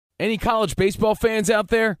Any college baseball fans out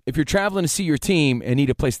there? If you're traveling to see your team and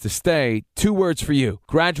need a place to stay, 2 words for you: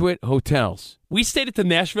 Graduate Hotels. We stayed at the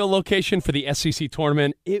Nashville location for the SEC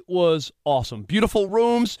tournament. It was awesome. Beautiful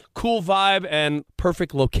rooms, cool vibe, and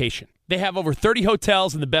perfect location. They have over 30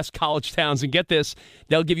 hotels in the best college towns, and get this,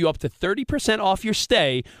 they'll give you up to 30% off your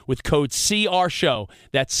stay with code CRSHOW.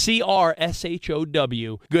 That's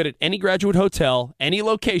CRSHOW. Good at any Graduate Hotel, any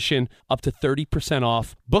location, up to 30%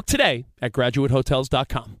 off. Book today at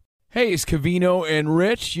graduatehotels.com. Hey, it's Cavino and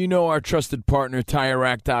Rich. You know our trusted partner,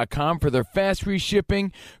 TireRack.com, for their fast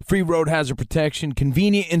reshipping, free road hazard protection,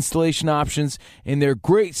 convenient installation options, and their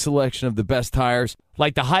great selection of the best tires,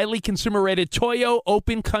 like the highly consumer-rated Toyo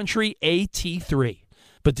Open Country AT3.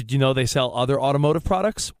 But did you know they sell other automotive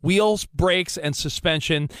products? Wheels, brakes, and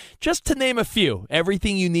suspension, just to name a few.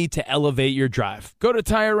 Everything you need to elevate your drive. Go to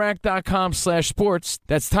TireRack.com/sports.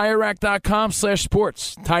 That's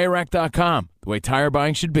TireRack.com/sports. TireRack.com, the way tire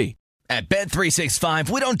buying should be. At Bet365,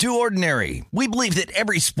 we don't do ordinary. We believe that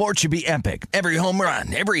every sport should be epic. Every home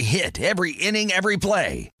run, every hit, every inning, every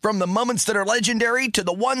play. From the moments that are legendary to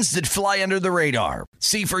the ones that fly under the radar.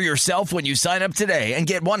 See for yourself when you sign up today and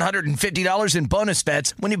get $150 in bonus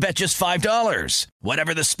bets when you bet just $5.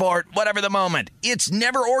 Whatever the sport, whatever the moment, it's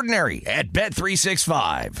never ordinary at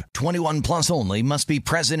Bet365. 21 plus only. Must be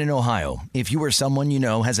present in Ohio. If you or someone you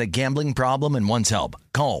know has a gambling problem and wants help,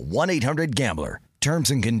 call 1-800-GAMBLER.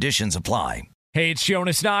 Terms and conditions apply. Hey, it's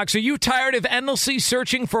Jonas Knox. Are you tired of endlessly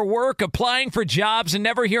searching for work, applying for jobs, and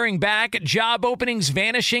never hearing back? Job openings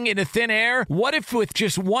vanishing into thin air? What if with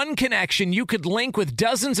just one connection, you could link with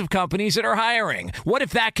dozens of companies that are hiring? What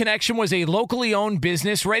if that connection was a locally owned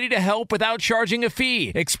business ready to help without charging a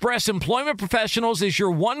fee? Express Employment Professionals is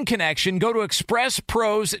your one connection. Go to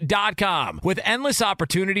expresspros.com. With endless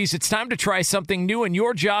opportunities, it's time to try something new in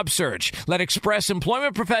your job search. Let Express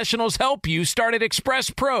Employment Professionals help you. Start at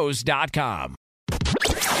expresspros.com.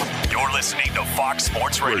 You're listening to Fox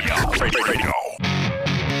Sports Radio.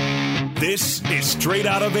 This is Straight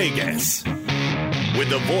Outta Vegas with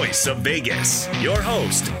the voice of Vegas, your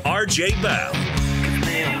host, RJ Bell. Give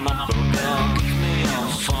me a number, girl. Give me a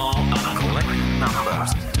phone. I collect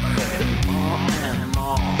numbers. More and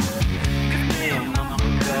more. Give me a number,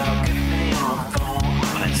 girl. Give me a phone.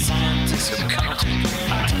 I'm a scientist of counting.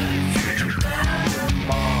 I tell you future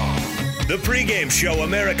more. The pregame show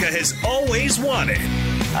America has always wanted.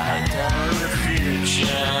 I tell the future.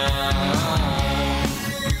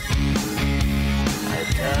 I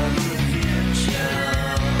tell the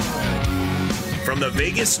future. From the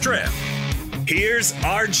Vegas Strip, here's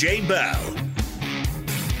RJ Bell.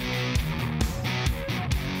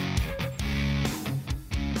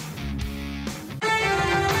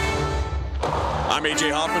 I'm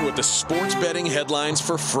AJ Hoffman with the sports betting headlines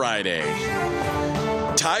for Friday.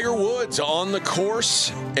 Tiger Woods on the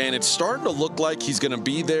course, and it's starting to look like he's going to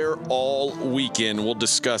be there all weekend. We'll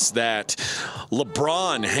discuss that.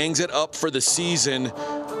 LeBron hangs it up for the season.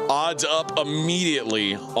 Odds up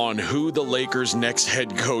immediately on who the Lakers' next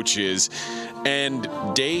head coach is. And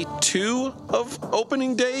day 2 of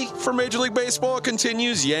opening day for Major League Baseball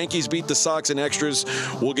continues. Yankees beat the Sox in extras.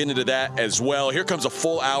 We'll get into that as well. Here comes a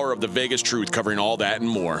full hour of the Vegas Truth covering all that and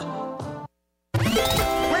more.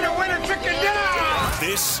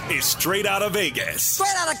 This is Straight Outta Vegas.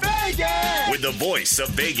 Straight Outta Vegas! With the voice of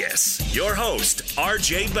Vegas, your host,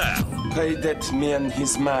 RJ Bell. Pay that man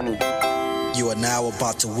his money. You are now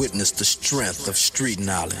about to witness the strength of street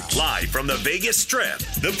knowledge. Live from the Vegas Strip,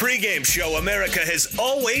 the pregame show America has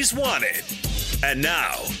always wanted. And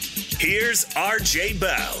now, here's RJ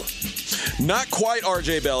Bell. Not quite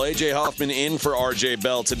RJ Bell. AJ Hoffman in for RJ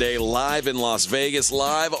Bell today, live in Las Vegas,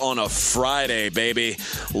 live on a Friday, baby.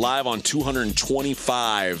 Live on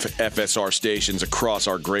 225 FSR stations across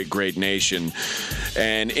our great, great nation.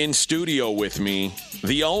 And in studio with me,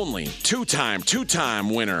 the only two-time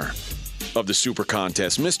winner of the Super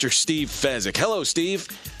Contest, Mr. Steve Fezzik. Hello, Steve.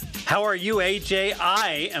 How are you, AJ?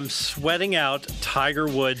 I am sweating out Tiger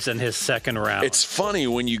Woods in his second round. It's funny,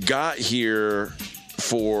 when you got here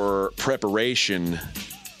for preparation,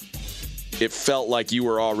 it felt like you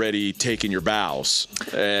were already taking your bows.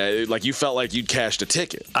 Like you felt like you'd cashed a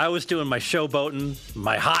ticket. I was doing my showboating,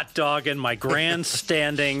 my hot dogging, my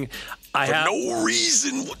grandstanding. No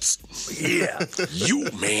reason. You,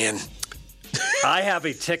 man. I have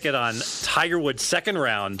a ticket on Tiger Woods' second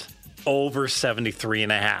round over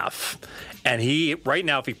 73.5. And he, right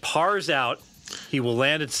now, if he pars out, he will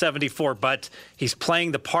land at 74, but he's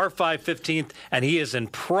playing the par 5 15th, and he is in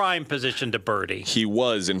prime position to birdie. He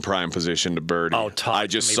was in prime position to birdie. Oh, talk I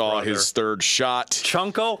just to me, saw brother. his third shot.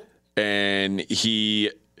 Chunko? And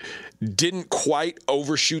he didn't quite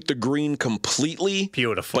overshoot the green completely.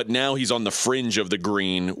 Beautiful. But now he's on the fringe of the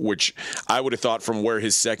green, which I would have thought from where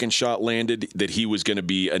his second shot landed that he was going to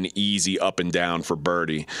be an easy up and down for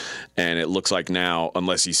birdie. And it looks like now,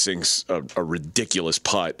 unless he sinks a ridiculous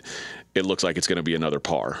putt, it looks like it's going to be another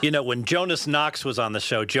par. You know, when Jonas Knox was on the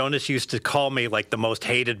show, Jonas used to call me like the most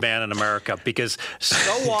hated man in America because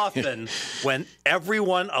so often when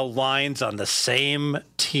everyone aligns on the same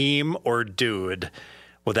team or dude,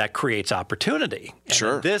 well, that creates opportunity. And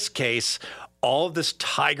sure. In this case, all of this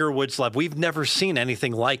Tiger Woods love, we've never seen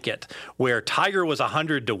anything like it, where Tiger was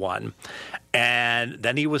 100-1, and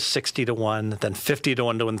then he was 60-1, then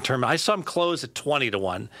 50-1 to win the tournament. I saw him close at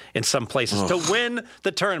 20-1 in some places to win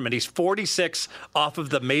the tournament. He's 46 off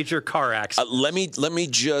of the major car accident. Let me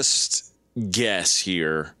just guess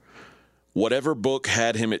here. Whatever book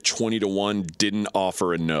had him at 20-1 didn't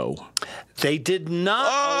offer a no. They did not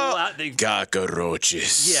allow.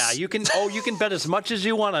 Cockroaches. Yeah, you can bet as much as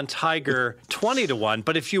you want on Tiger 20-1,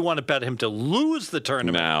 but if you want to bet him to lose the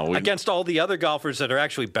tournament against all the other golfers that are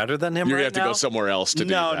actually better than him, you're right gonna have to go somewhere else to do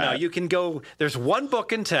that. No, you can go. There's one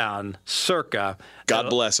book in town, Circa. God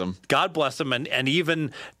bless him. God bless him, and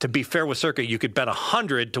even to be fair with Circa, you could bet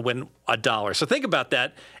 100 to win $1. So think about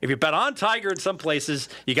that. If you bet on Tiger in some places,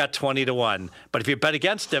 you got 20-1, but if you bet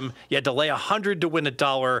against him, you had to lay 100 to win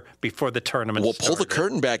 $1 before the tournament. Well, pull the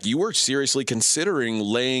curtain back. You were seriously considering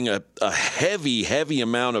laying a heavy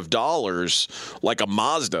amount of dollars, like a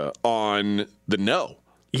Mazda, on the no.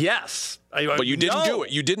 Yes. But you didn't do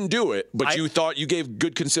it. You didn't do it, but you thought you gave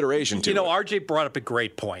good consideration to it. RJ brought up a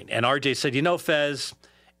great point, and RJ said, Fez,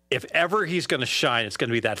 if ever he's going to shine, it's going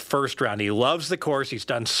to be that first round. He loves the course. He's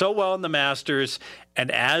done so well in the Masters, and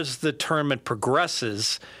as the tournament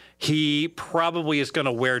progresses, he probably is going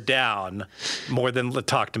to wear down more than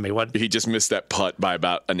talk to me. What? He just missed that putt by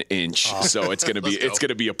about an inch, so it's going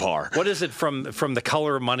to be a par. What is it from The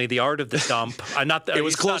Color of Money, The Art of the Dump? It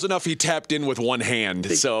was close enough. He tapped in with one hand,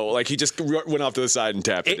 so like he just went off to the side and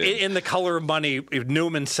tapped it in. In The Color of Money,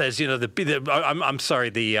 Newman says, I'm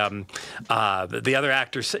sorry, the other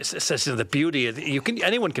actor says, the beauty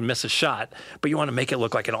anyone can miss a shot, but you want to make it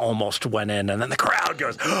look like it almost went in, and then the crowd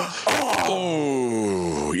goes,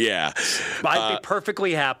 oh yeah. I'd be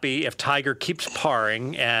perfectly happy if Tiger keeps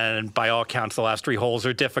parring, and by all accounts, the last 3 holes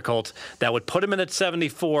are difficult. That would put him in at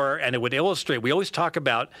 74, and it would illustrate. We always talk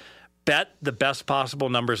about bet the best possible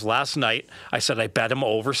numbers. Last night, I said I bet him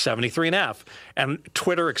over 73.5, and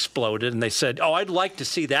Twitter exploded, and they said, "Oh, I'd like to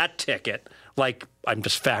see that ticket." Like I'm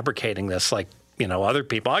just fabricating this, like. Other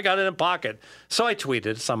people. I got it in pocket. So I tweeted,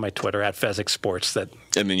 it's on my Twitter, at Fezzik Sports. And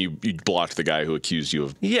then you blocked the guy who accused you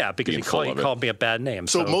of because he called me a bad name.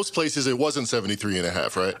 So most places it wasn't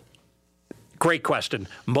 73.5, right? Great question.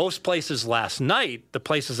 Most places last night, the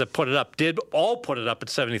places that put it up did all put it up at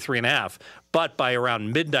 73.5. But by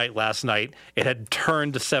around midnight last night, it had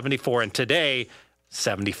turned to 74. And today,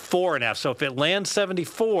 74.5. So if it lands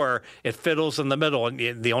 74, it fiddles in the middle.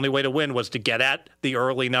 And the only way to win was to get at the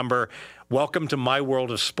early number. Welcome to my world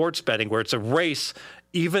of sports betting, where it's a race.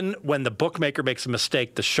 Even when the bookmaker makes a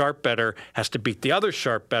mistake, the sharp bettor has to beat the other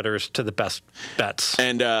sharp bettors to the best bets.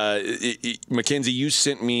 And Mackenzie, you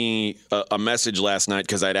sent me a message last night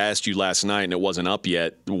because I'd asked you last night and it wasn't up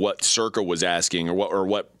yet what Circa was asking or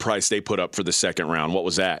what price they put up for the second round. What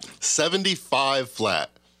was that? 75 flat.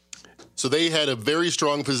 So they had a very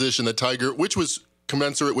strong position that Tiger, which was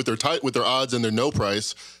commensurate with their odds and their no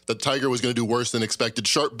price, that Tiger was going to do worse than expected.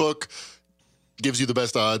 Sharp book gives you the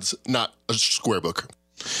best odds, not a square book.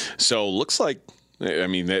 So looks like, I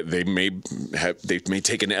mean, they may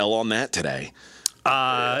take an L on that today.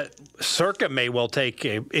 Circa may well take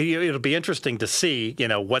it'll be interesting to see,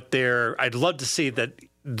 what I'd love to see that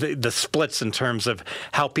the splits in terms of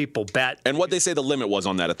how people bet. And what they say the limit was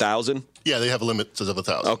on that, 1,000? Yeah, they have a limit of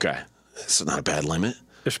 1,000. Okay. That's not a bad limit.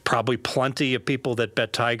 There's probably plenty of people that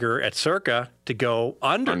bet Tiger at Circa to go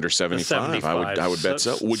under 75. I would bet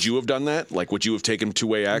so. Would you have done that? Like, would you have taken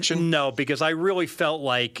two-way action? No, because I really felt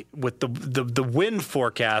like with the wind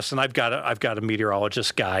forecast, and I've got a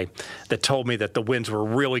meteorologist guy that told me that the winds were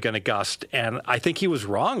really going to gust, and I think he was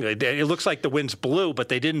wrong. It looks like the winds blew, but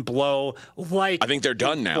they didn't blow like I think they're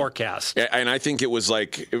done now. Forecast. And I think it was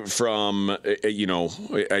like from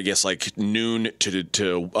I guess like noon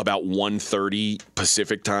to about 1:30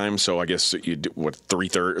 Pacific time. So I guess 3 to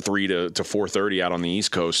 4:30 out on the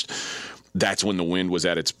East Coast. That's when the wind was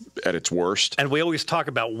at its worst. And we always talk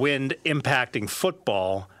about wind impacting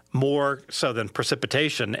football. more so than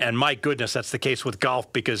precipitation. And my goodness, that's the case with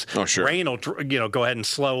golf because rain will, go ahead and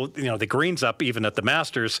slow, the greens up even at the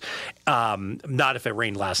Masters. Not if it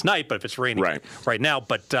rained last night, but if it's raining right now.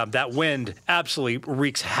 But that wind absolutely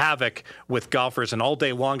wreaks havoc with golfers. And all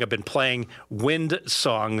day long, I've been playing wind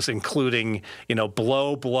songs, including,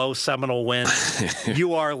 Blow, Blow, Seminole Wind.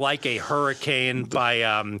 You Are Like a Hurricane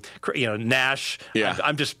by, Nash. Yeah.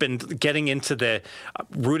 I've just been getting into the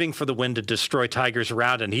rooting for the wind to destroy Tiger's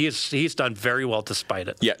round, and he's done very well despite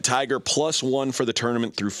it. Yeah, Tiger +1 for the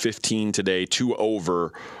tournament through 15 today, 2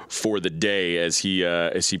 over for the day as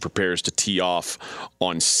he prepares to tee off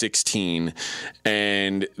on 16.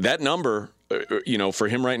 And that number, for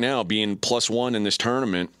him right now being +1 in this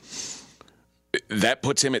tournament, that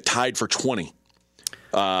puts him at tied for 20.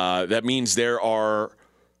 That means there are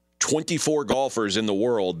 24 golfers in the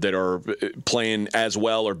world that are playing as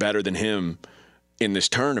well or better than him in this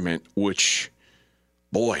tournament, which,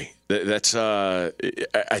 boy, that's I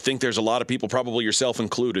think there's a lot of people, probably yourself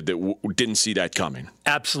included, that didn't see that coming.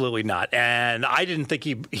 Absolutely not. And I didn't think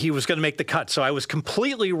he was going to make the cut. So I was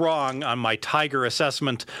completely wrong on my Tiger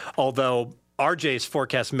assessment, although RJ's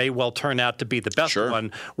forecast may well turn out to be the best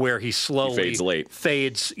one, where he slowly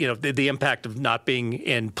fades. The impact of not being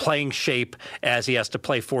in playing shape as he has to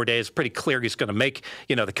play 4 days. Pretty clear he's going to make,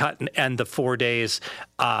 the cut and end the 4 days.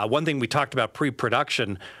 One thing we talked about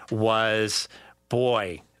pre-production was,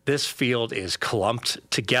 boy, this field is clumped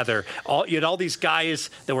together. You had all these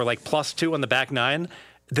guys that were like +2 on the back nine.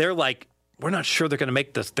 They're like, we're not sure they're going to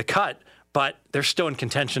make the cut, but they're still in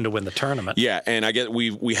contention to win the tournament. Yeah, and I guess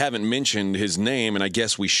we haven't mentioned his name, and I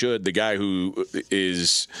guess we should. The guy who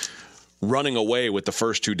is running away with the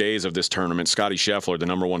first 2 days of this tournament, Scottie Scheffler, the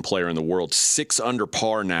number 1 player in the world, 6 under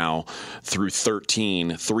par now through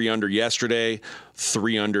 13. 3 under yesterday,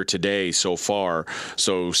 3 under today so far.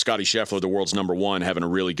 So Scottie Scheffler, the world's number 1, having a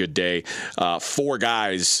really good day. 4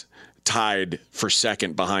 guys tied for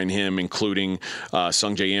second behind him, including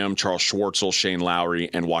Sungjae Im, Charles Schwartzel, Shane Lowry,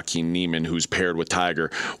 and Joaquin Niemann, who's paired with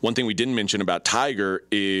Tiger. One thing we didn't mention about Tiger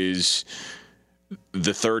is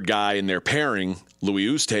the third guy in their pairing, Louis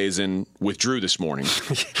Oosthuizen, withdrew this morning.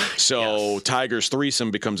 So Tiger's threesome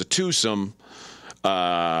becomes a twosome.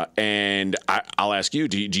 And I'll ask you,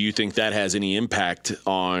 do you think that has any impact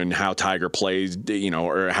on how Tiger plays,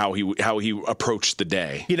 or how he approached the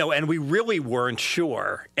day? And we really weren't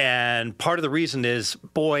sure. And part of the reason is,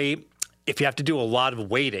 boy, if you have to do a lot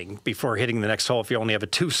of waiting before hitting the next hole, if you only have a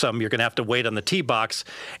twosome, you're going to have to wait on the tee box.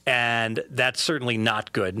 And that's certainly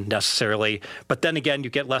not good necessarily. But then again,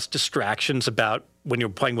 you get less distractions about when you're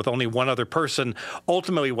playing with only one other person.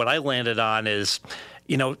 Ultimately, what I landed on is,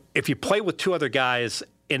 if you play with 2 other guys,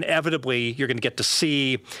 inevitably you're going to get to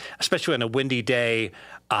see, especially on a windy day,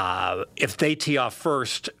 if they tee off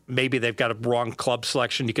first, maybe they've got a wrong club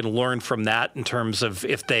selection. You can learn from that in terms of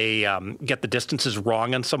if they get the distances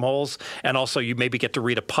wrong on some holes. And also you maybe get to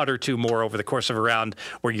read a putt or 2 more over the course of a round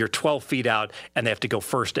where you're 12 feet out and they have to go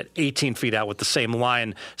first at 18 feet out with the same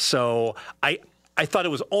line. So I thought it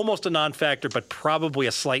was almost a non-factor, but probably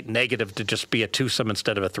a slight negative to just be a twosome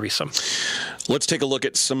instead of a threesome. Let's take a look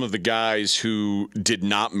at some of the guys who did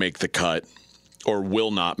not make the cut, or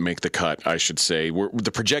will not make the cut, I should say.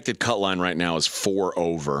 The projected cut line right now is 4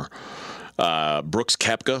 over. Brooks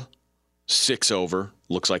Koepka, 6 over.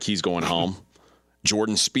 Looks like he's going home.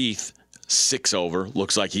 Jordan Spieth, 6 over.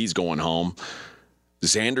 Looks like he's going home.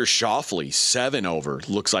 Xander Schauffele, 7 over.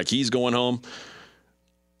 Looks like he's going home.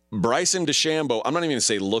 Bryson DeChambeau, I'm not even going to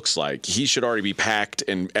say looks like. He should already be packed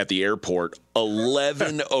at the airport.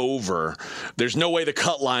 11 over. There's no way the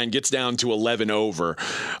cut line gets down to 11 over.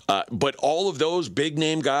 But all of those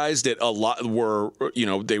big-name guys that a lot were,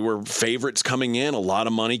 they were favorites coming in. A lot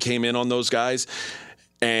of money came in on those guys.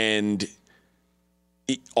 And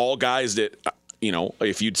all guys that,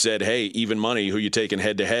 if you'd said, hey, even money, who you taking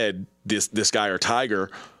head-to-head, this guy or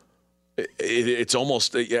Tiger, it's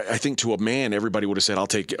almost, I think to a man, everybody would have said, I'll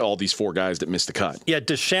take all these 4 guys that missed the cut. Yeah,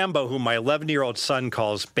 DeChambeau, whom my 11-year-old son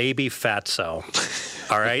calls Baby Fatso,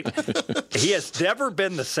 all right? He has never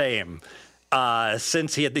been the same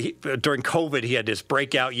since during COVID, he had his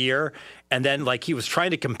breakout year. And then, he was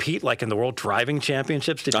trying to compete, in the World Driving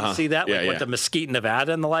Championships. Did you see that? Went to Mesquite,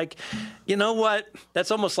 Nevada, and the like. You know what?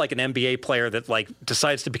 That's almost like an NBA player that,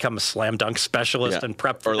 decides to become a slam dunk specialist and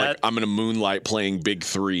prep for that. I'm going to moonlight playing Big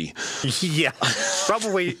 3. Yeah,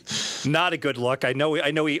 probably not a good look. I know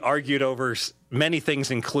he argued over many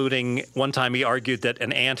things, including one time he argued that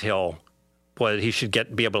an anthill he should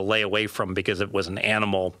be able to lay away from because it was an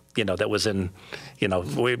animal, that was in,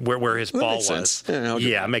 where his ball makes was. sense.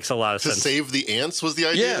 Yeah, it makes a lot of sense. To save the ants was the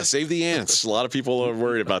idea? Yeah, save the ants. A lot of people are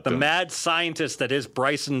worried about The them. mad scientist that is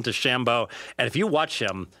Bryson DeChambeau. And if you watch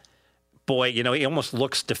him, boy, he almost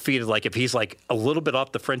looks defeated. Like if he's like a little bit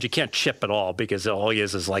off the fringe, he can't chip at all because all he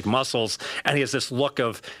is like muscles. And he has this look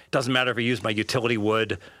of, doesn't matter if I use my utility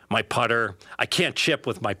wood, my putter, I can't chip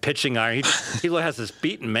with my pitching iron. He has this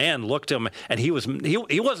beaten man look to him, and he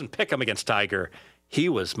wasn't pick him against Tiger. He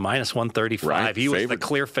was minus 135. Right, he was favorite. the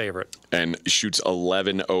clear favorite. And shoots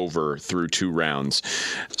 11 over through 2 rounds.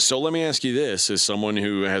 So let me ask you this, as someone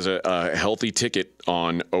who has a healthy ticket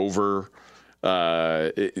on over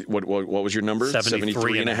what was your number?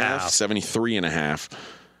 73.5. 73.5.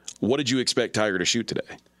 What did you expect Tiger to shoot today?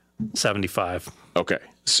 75. Okay.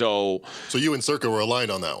 So you and Circa were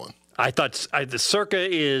aligned on that one. I thought the Circa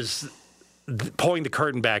is pulling the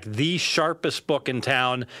curtain back, the sharpest book in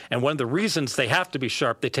town. And one of the reasons they have to be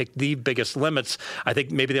sharp, they take the biggest limits. I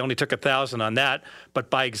think maybe they only took 1,000 on that. But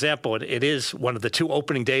by example, it is one of the 2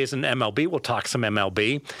 opening days in MLB. We'll talk some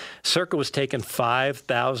MLB. Circa was taking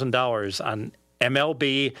 $5,000 on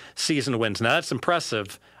MLB season wins. Now, that's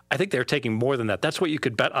impressive. I think they're taking more than that. That's what you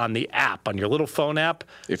could bet on the app, on your little phone app.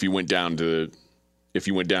 if you went down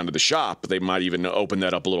to the shop, they might even open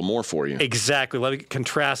that up a little more for you. Exactly. Let me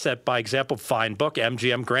contrast that by example. Fine book,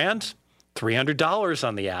 MGM Grand, $300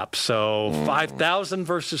 on the app. So 5,000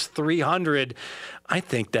 versus 300. I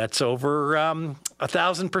think that's over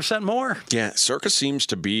 1,000% more. Yeah, Circa seems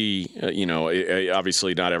to be,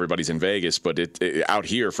 obviously not everybody's in Vegas, but it out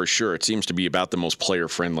here for sure, it seems to be about the most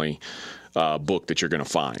player-friendly book that you're going to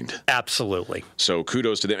find. Absolutely. So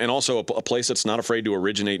kudos to them, and also a place that's not afraid to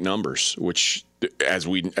originate numbers. Which, as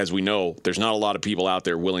we know, there's not a lot of people out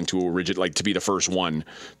there willing to originate, to be the first one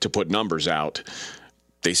to put numbers out.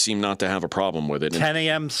 They seem not to have a problem with it. 10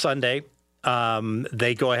 a.m. Sunday.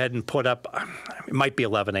 They go ahead and put up, it might be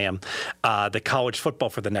 11 a.m., the college football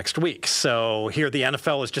for the next week. So here the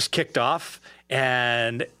NFL has just kicked off,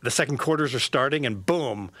 and the second quarters are starting, and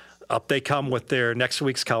boom, up they come with their next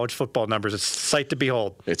week's college football numbers. It's a sight to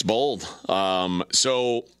behold. It's bold.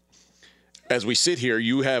 So as we sit here,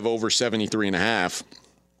 you have over 73.5.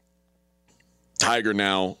 Tiger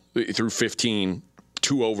now through 15,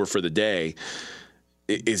 2 over for the day.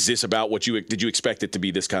 Is this about what did you expect it to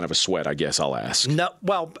be this kind of a sweat, I guess I'll ask? No,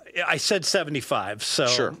 well, I said 75. So,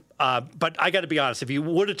 sure. But I got to be honest. If you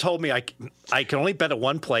would have told me I can only bet at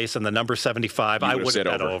one place and the number 75, I would have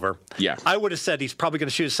bet over. Yeah. I would have said he's probably going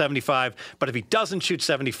to shoot 75. But if he doesn't shoot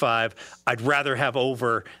 75, I'd rather have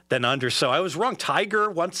over than under. So I was wrong.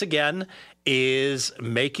 Tiger, once again, is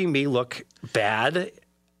making me look bad,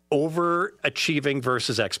 overachieving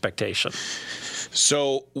versus expectation.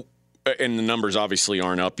 So, and the numbers obviously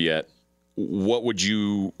aren't up yet. What are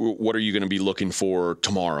you going to be looking for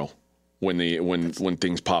tomorrow when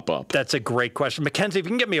things pop up? That's a great question. Mackenzie, if you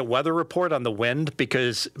can get me a weather report on the wind,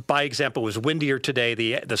 because by example, it was windier today.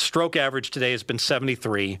 The stroke average today has been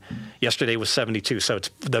 73. Yesterday was 72. So it's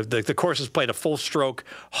the course has played a full stroke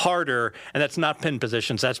harder, and that's not pin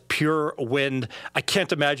positions. That's pure wind. I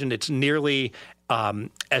can't imagine it's nearly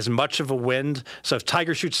as much of a wind. So if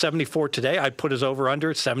Tiger shoots 74 today, I'd put his over-under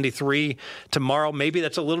at 73 tomorrow. Maybe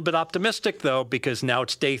that's a little bit optimistic, though, because now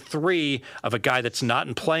it's day 3 of a guy that's not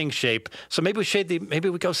in playing shape. So maybe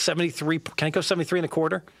we go 73. Can I go 73 and a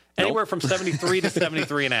quarter? Anywhere from 73 to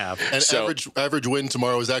 73 and a half. And average wind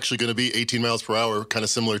tomorrow is actually going to be 18 miles per hour, kind of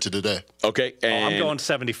similar to today. Okay. And I'm going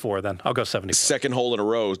 74 then. I'll go 74. Second hole in a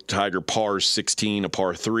row, Tiger pars 16, a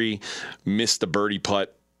par 3, missed the birdie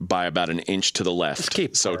putt by about an inch to the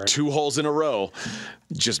left. So 2 holes in a row,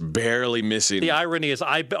 just barely missing. The irony is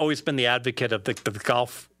I've always been the advocate of the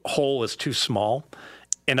golf hole is too small.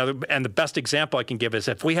 And the best example I can give is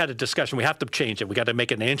if we had a discussion, we have to change it. We got to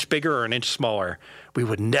make it an inch bigger or an inch smaller. We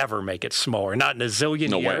would never make it smaller, not in a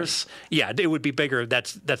zillion years. Way. Yeah, it would be bigger.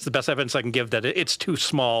 That's the best evidence I can give that it's too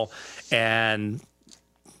small, and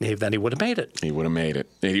then he would have made it. He would have made it.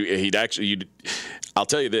 He'd actually. I'll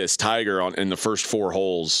tell you this: Tiger in the first 4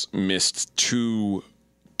 holes missed 2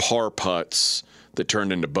 par putts that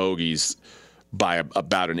turned into bogeys by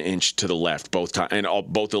about an inch to the left, both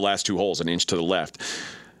the last 2 holes, an inch to the left.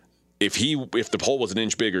 if the hole was an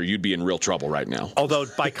inch bigger, you'd be in real trouble right now. Although,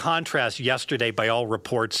 by contrast, yesterday, by all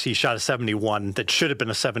reports, he shot a 71 that should have been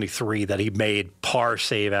a 73 that he made par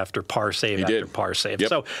save after par save after par save. Yep.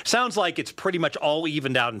 So sounds like it's pretty much all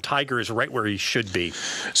evened out, and Tiger is right where he should be.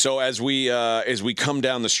 So as we come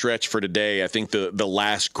down the stretch for today, I think the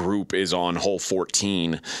last group is on hole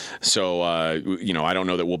 14. So I don't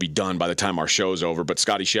know that we'll be done by the time our show's over. But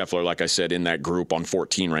Scottie Scheffler, like I said, in that group on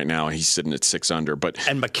 14 right now, he's sitting at 6 under.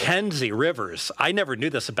 And Mackenzie Rivers, I never knew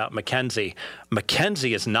this about Mackenzie.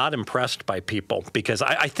 Mackenzie is not impressed by people because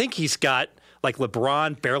I think he's got, like,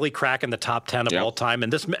 LeBron barely cracking the top 10 of all time,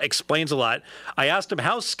 and this explains a lot. I asked him,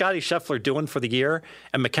 how's Scottie Scheffler doing for the year?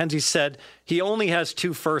 And Mackenzie said he only has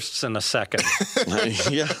 2 firsts and a second.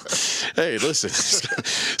 Yeah. Hey, listen,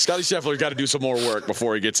 Scottie Scheffler's got to do some more work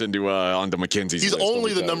before he gets onto Mackenzie's list. He's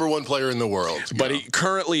only the number 1 player in the world. But he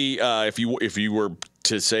currently, if you were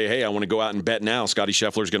to say, hey, I want to go out and bet now, Scottie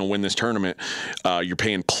Scheffler's going to win this tournament, you're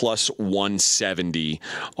paying plus 170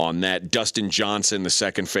 on that. Dustin Johnson, the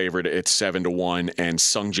second favorite, at 7-1, and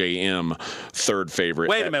Sung J M, third favorite,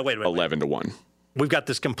 wait a minute. 11-1. We've got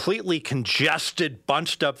this completely congested,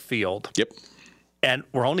 bunched up field. Yep. And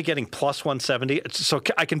we're only getting plus 170. So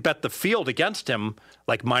I can bet the field against him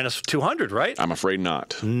like minus 200, right? I'm afraid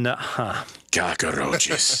not. No.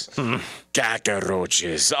 Cockroaches.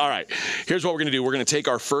 Cockroaches. All right. Here's what we're going to do. We're going to take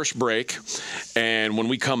our first break. And when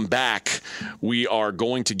we come back, we are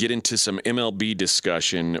going to get into some MLB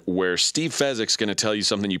discussion where Steve Fezzik's going to tell you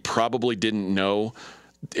something you probably didn't know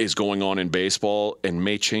is going on in baseball and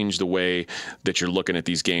may change the way that you're looking at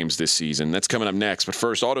these games this season. That's coming up next. But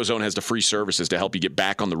first, AutoZone has the free services to help you get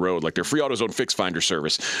back on the road, like their free AutoZone Fix Finder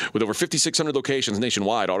service. With over 5,600 locations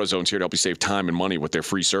nationwide, AutoZone's here to help you save time and money with their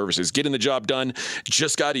free services. Getting the job done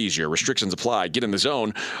just got easier. Restrictions apply. Get in the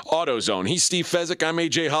zone. AutoZone. He's Steve Fezzik. I'm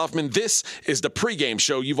AJ Hoffman. This is the pregame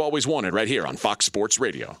show you've always wanted right here on Fox Sports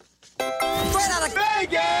Radio. Straight out of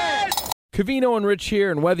Vegas! Covino and Rich here,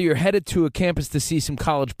 and whether you're headed to a campus to see some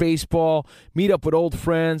college baseball, meet up with old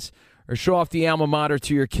friends, or show off the alma mater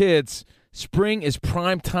to your kids, spring is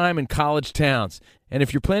prime time in college towns. And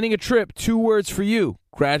if you're planning a trip, 2 words for you: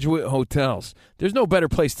 Graduate Hotels. There's no better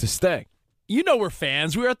place to stay. You know we're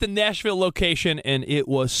fans. We were at the Nashville location, and it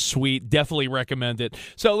was sweet. Definitely recommend it.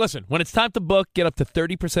 So listen, when it's time to book, get up to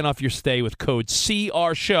 30% off your stay with code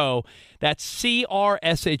CRSHOW. That's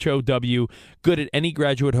CRSHOW. Good at any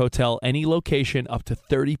Graduate Hotel, any location, up to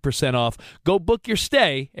 30% off. Go book your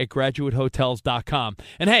stay at graduatehotels.com.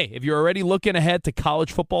 And hey, if you're already looking ahead to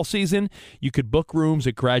college football season, you could book rooms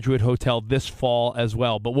at Graduate Hotel this fall as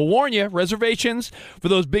well. But we'll warn you, reservations for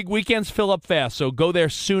those big weekends fill up fast, so go there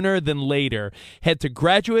sooner than later. Head to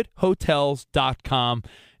graduatehotels.com.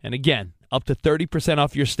 And again, up to 30%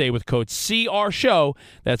 off your stay with code CRSHOW.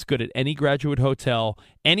 That's good at any Graduate Hotel,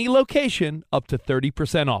 any location, up to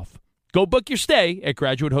 30% off. Go book your stay at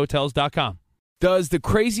graduatehotels.com. Does the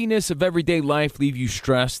craziness of everyday life leave you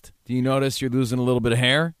stressed? Do you notice you're losing a little bit of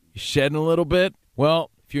hair? You're shedding a little bit? Well,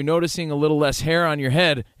 if you're noticing a little less hair on your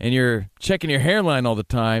head and you're checking your hairline all the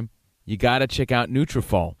time, you got to check out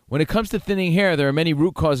Nutrafol. When it comes to thinning hair, there are many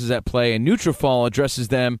root causes at play, and Nutrafol addresses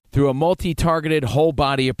them through a multi-targeted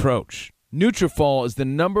whole-body approach. Nutrafol is the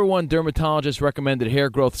 #1 dermatologist-recommended hair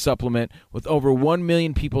growth supplement, with over 1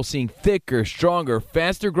 million people seeing thicker, stronger,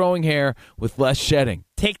 faster-growing hair with less shedding.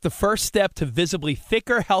 Take the first step to visibly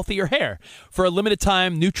thicker, healthier hair. For a limited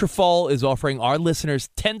time, Nutrafol is offering our listeners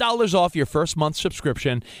 $10 off your first month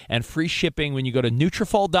subscription and free shipping when you go to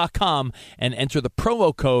Nutrafol.com and enter the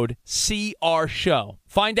promo code CRSHOW.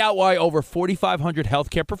 Find out why over 4,500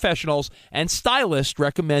 healthcare professionals and stylists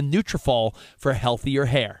recommend Nutrafol for healthier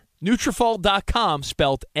hair. Nutrafol.com,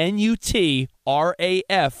 spelled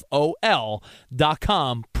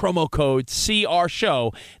Nutrafol.com, promo code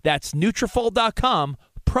CRSHOW. That's Nutrafol.com,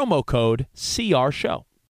 promo code CRSHOW.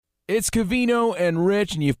 It's Covino and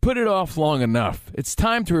Rich, and you've put it off long enough. It's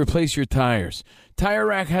time to replace your tires. Tire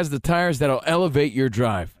Rack has the tires that'll elevate your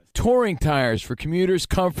drive. Touring tires for commuters'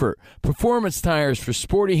 comfort, performance tires for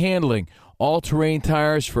sporty handling, all-terrain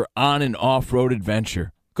tires for on- and off-road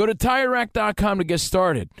adventure. Go to TireRack.com to get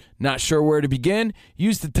started. Not sure where to begin?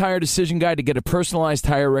 Use the Tire Decision Guide to get a personalized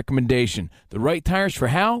tire recommendation. The right tires for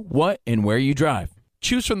how, what, and where you drive.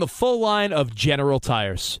 Choose from the full line of General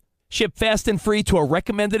Tires. Ship fast and free to a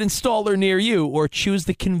recommended installer near you, or choose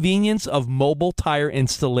the convenience of mobile tire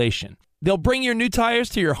installation. They'll bring your new tires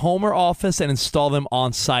to your home or office and install them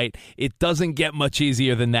on site. It doesn't get much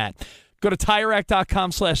easier than that. Go to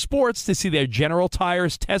TireRack.com/sports to see their General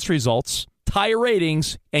Tires test results, tire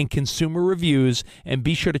ratings, and consumer reviews, and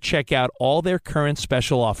be sure to check out all their current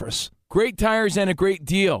special offers. Great tires and a great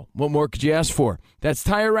deal. What more could you ask for? That's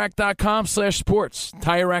TireRack.com/sports.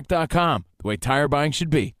 TireRack.com, the way tire buying should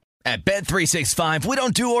be. At Bet365, we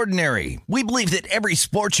don't do ordinary. We believe that every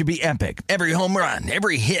sport should be epic. Every home run,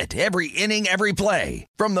 every hit, every inning, every play.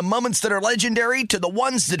 From the moments that are legendary to the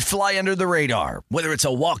ones that fly under the radar. Whether it's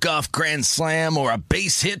a walk-off grand slam or a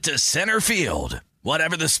base hit to center field.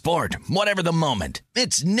 Whatever the sport, whatever the moment,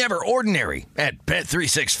 it's never ordinary at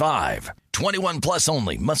Bet365. 21 plus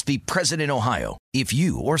only. Must be present in Ohio. If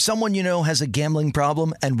you or someone you know has a gambling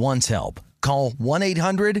problem and wants help, call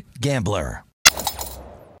 1-800-GAMBLER.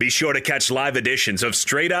 Be sure to catch live editions of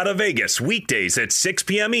Straight Outta Vegas weekdays at 6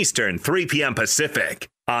 p.m. Eastern, 3 p.m. Pacific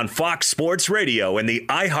on Fox Sports Radio and the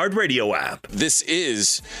iHeartRadio app. This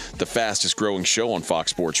is the fastest growing show on Fox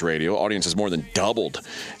Sports Radio. Audience has more than doubled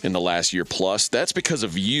in the last year plus. That's because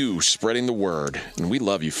of you spreading the word, and we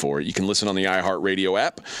love you for it. You can listen on the iHeartRadio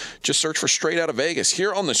app. Just search for Straight Outta Vegas.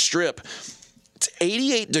 Here on the Strip, it's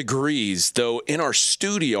 88 degrees, though in our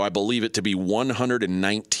studio, I believe it to be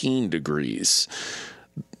 119 degrees.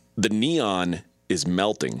 The neon is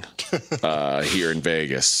melting here in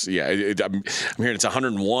Vegas. Yeah, I'm hearing it's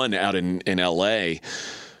 101 out in L.A.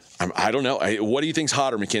 I don't know. What do you think's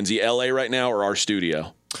hotter, Mackenzie, L.A. right now or our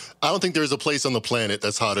studio? I don't think there's a place on the planet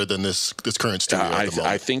that's hotter than this current studio at the moment.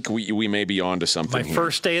 I think we may be on to something. My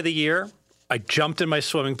first day of the year, I jumped in my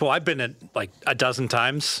swimming pool. I've been in like a dozen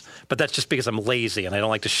times, but that's just because I'm lazy and I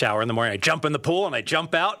don't like to shower in the morning. I jump in the pool and I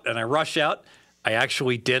jump out and I rush out. I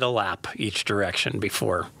actually did a lap each direction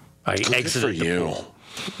before I exited the pool.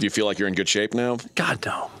 Do you feel like you're in good shape now? God,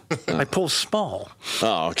 no. My pool's small.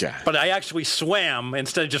 Oh, okay. But I actually swam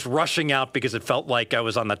instead of just rushing out because it felt like I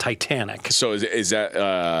was on the Titanic. So is that,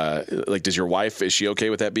 like, does your wife, is she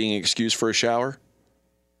okay with that being an excuse for a shower?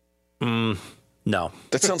 No.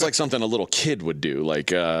 That sounds like something a little kid would do.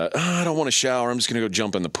 Like, I don't want to shower. I'm just going to go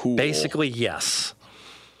jump in the pool. Basically, yes.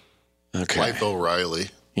 Okay. Wife O'Reilly.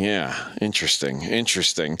 Yeah.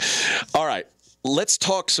 Interesting. All right. Let's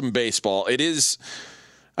talk some baseball. It is,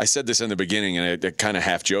 I said this in the beginning, and it kind of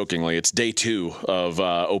half jokingly, it's day 2 of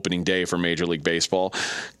opening day for Major League Baseball.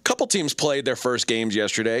 A couple teams played their first games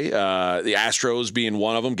yesterday. The Astros being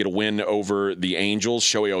one of them, get a win over the Angels.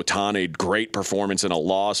 Shohei Ohtani, great performance in a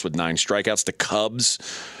loss with 9 strikeouts. The Cubs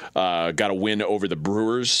got a win over the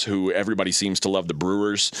Brewers, who everybody seems to love the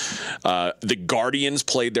Brewers. The Guardians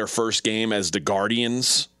played their first game as the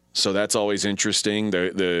Guardians, so that's always interesting.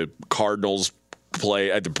 The Cardinals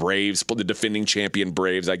play at the Braves, the defending champion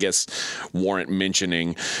Braves, I guess, warrant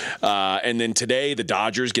mentioning. And then today, the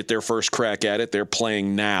Dodgers get their first crack at it. They're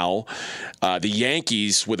playing now. The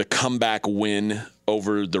Yankees with a comeback win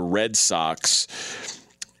over the Red Sox.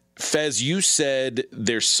 Fez, you said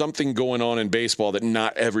there's something going on in baseball that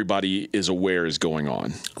not everybody is aware is going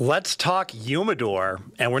on. Let's talk humidor,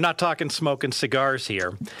 and we're not talking smoking cigars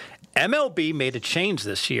here. MLB made a change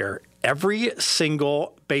this year. Every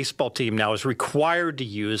single baseball team now is required to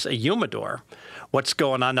use a humidor. What's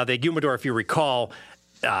going on now? The humidor, if you recall,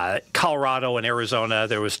 Colorado and Arizona,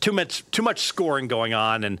 there was too much scoring going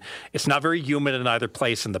on, and it's not very humid in either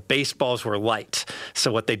place, and the baseballs were light.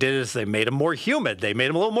 So what they did is they made them more humid. They made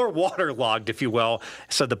them a little more waterlogged, if you will,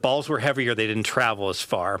 so the balls were heavier. They didn't travel as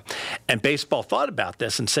far. And baseball thought about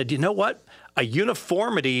this and said, you know what? A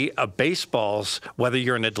uniformity of baseballs, whether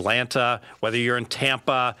you're in Atlanta, whether you're in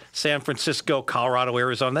Tampa, San Francisco, Colorado,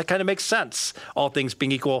 Arizona, that kind of makes sense. All things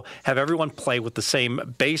being equal, have everyone play with the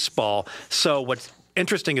same baseball. So what's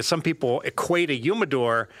interesting is some people equate a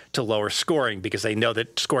humidor to lower scoring because they know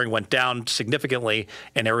that scoring went down significantly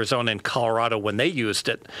in Arizona and Colorado when they used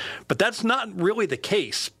it. But that's not really the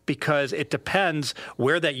case because it depends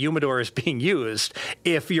where that humidor is being used.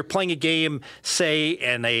 If you're playing a game, say,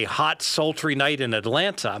 in a hot, sultry night in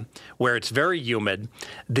Atlanta where it's very humid,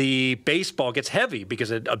 the baseball gets heavy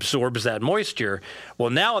because it absorbs that moisture. Well,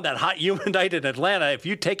 now on that hot, humid night in Atlanta, if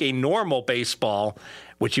you take a normal baseball,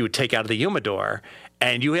 which you would take out of the humidor,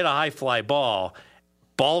 and you hit a high fly ball,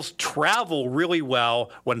 balls travel really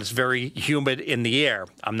well when it's very humid in the air.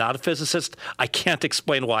 I'm not a physicist. I can't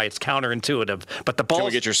explain why. It's counterintuitive. But the balls. Can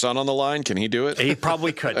we get your son on the line? Can he do it? He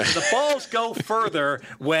probably could. The balls go further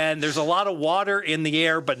when there's a lot of water in the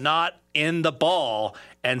air, but not in the ball.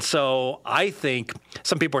 And so I think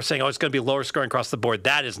some people are saying, oh, it's going to be lower scoring across the board.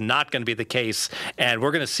 That is not going to be the case. And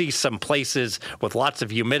we're going to see some places with lots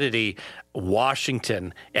of humidity,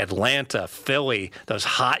 Washington, Atlanta, Philly, those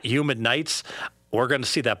hot, humid nights. We're going to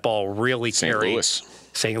see that ball really St. carry. Louis.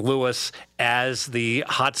 St. Louis as the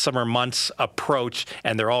hot summer months approach,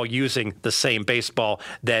 and they're all using the same baseball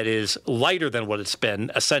that is lighter than what it's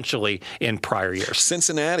been essentially in prior years.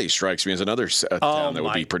 Cincinnati strikes me as another town that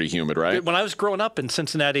would be pretty humid, right? When I was growing up in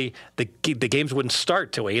Cincinnati, the games wouldn't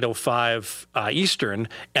start till 8:05 Eastern,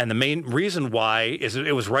 and the main reason why is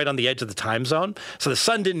it was right on the edge of the time zone, so the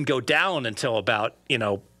sun didn't go down until about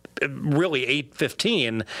really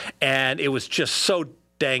 8:15, and it was just so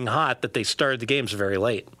dang hot that they started the games very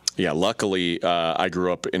late. Yeah, luckily, I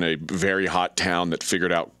grew up in a very hot town that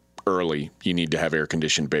figured out early you need to have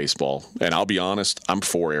air-conditioned baseball. And I'll be honest, I'm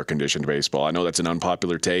for air-conditioned baseball. I know that's an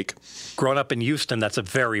unpopular take. Growing up in Houston, that's a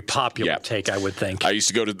very popular take, I would think.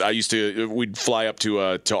 We'd fly up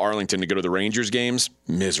to Arlington to go to the Rangers games.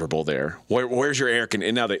 Miserable there. Where's your air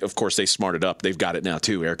conditioning? And now, of course, they smarted up. They've got it now,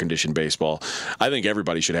 too, air-conditioned baseball. I think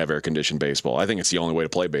everybody should have air-conditioned baseball. I think it's the only way to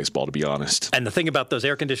play baseball, to be honest. And the thing about those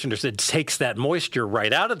air conditioners, it takes that moisture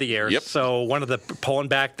right out of the air. Yep. So pulling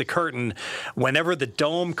back the curtain, whenever the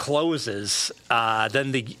dome closes,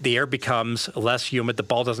 then the air becomes less humid. The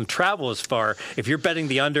ball doesn't travel as far. If you're betting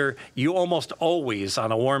the under, you almost always,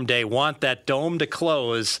 on a warm day, want that dome to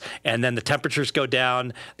close, and then the temperatures go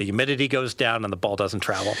down, the humidity goes down, and the ball doesn't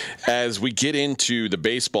travel. As we get into the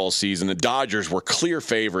baseball season, the Dodgers were clear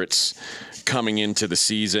favorites coming into the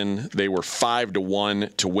season. They were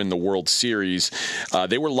 5-1 to win the World Series.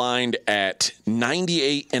 They were lined at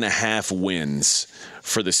 98.5 wins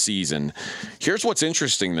for the season. Here's what's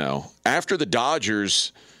interesting, though. After the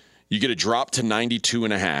Dodgers, you get a drop to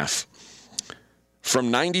 92.5.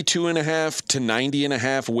 From 92.5 to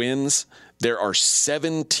 90.5 wins, there are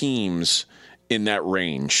 7 teams in that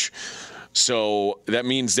range. So that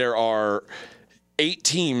means there are 8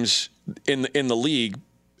 teams in the league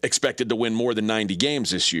expected to win more than 90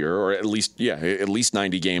 games this year, or at least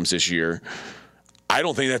 90 games this year. I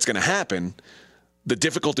don't think that's going to happen. The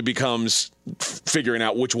difficulty becomes figuring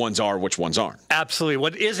out which ones are, which ones aren't. Absolutely.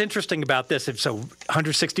 What is interesting about this,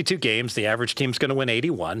 162 games, the average team's going to win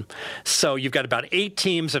 81. So you've got about 8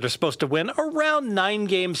 teams that are supposed to win around 9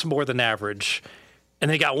 games more than average. And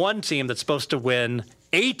then you got one team that's supposed to win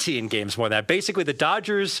 18 games more than that. Basically, the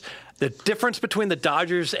difference between the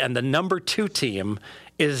Dodgers and the number 2 team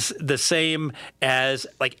is the same as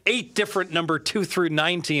like 8 different number 2 through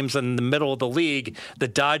 9 teams in the middle of the league. The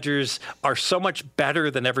Dodgers are so much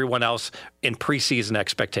better than everyone else in preseason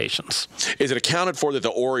expectations. Is it accounted for that the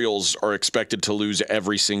Orioles are expected to lose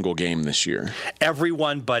every single game this year?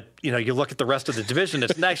 Everyone, but you look at the rest of the division,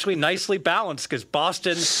 it's actually nicely balanced because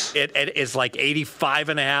Boston it is like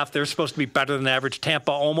 85.5. They're supposed to be better than average.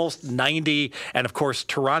 Tampa almost 90, and of course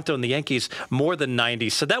Toronto and the Yankees more than 90.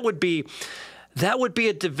 So that would be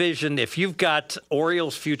a division. If you've got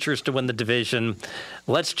Orioles futures to win the division,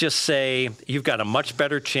 let's just say you've got a much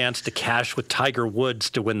better chance to cash with Tiger Woods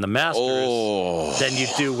to win the Masters than you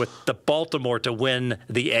do with the Baltimore to win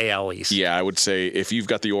the AL East. Yeah, I would say if you've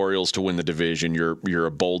got the Orioles to win the division, you're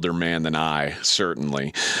a bolder man than I,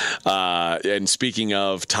 certainly. And speaking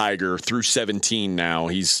of Tiger, through 17 now,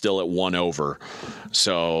 he's still at 1 over.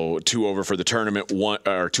 So 2 over for the tournament, 2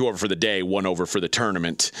 over for the day, 1 over for the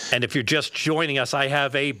tournament. And if you're just joining us, I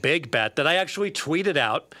have a big bet that I actually tweeted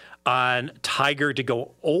out on Tiger to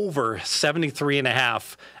go over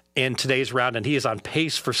 73.5 in today's round, and he is on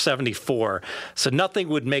pace for 74. So nothing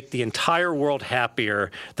would make the entire world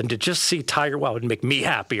happier than to just see Tiger. Well, it would make me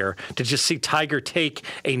happier to just see Tiger take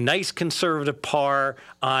a nice conservative par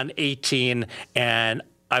on 18, and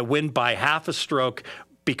I win by half a stroke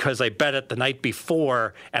because I bet it the night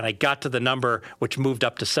before, and I got to the number, which moved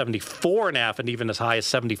up to 74.5 and even as high as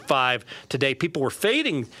 75 today. People were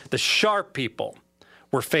fading, the sharp people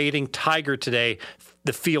were fading Tiger today,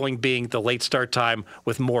 the feeling being the late start time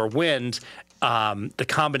with more wind. The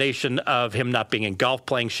combination of him not being in golf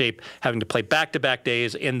playing shape, having to play back-to-back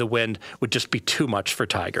days in the wind would just be too much for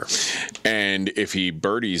Tiger. And if he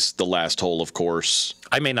birdies the last hole, of course,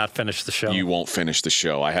 I may not finish the show. You won't finish the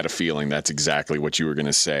show. I had a feeling that's exactly what you were going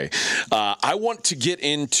to say. I want to get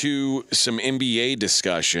into some NBA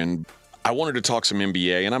discussion. I wanted to talk some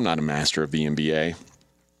NBA, and I'm not a master of the NBA.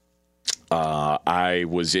 I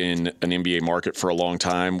was in an NBA market for a long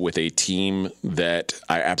time with a team that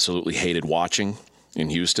I absolutely hated watching in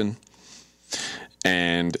Houston.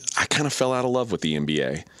 And I kind of fell out of love with the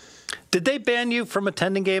NBA. Did they ban you from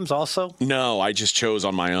attending games also? No, I just chose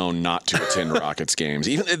on my own not to attend Rockets games.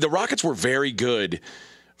 Even the Rockets were very good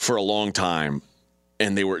for a long time.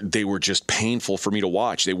 and they were just painful for me to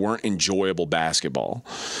watch. They weren't enjoyable basketball.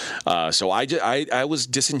 So I was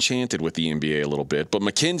disenchanted with the NBA a little bit, but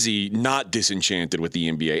Mackenzie not disenchanted with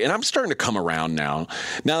the NBA. And I'm starting to come around now.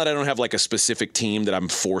 Now that I don't have like a specific team that I'm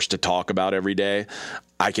forced to talk about every day,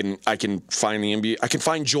 I can find the NBA. I can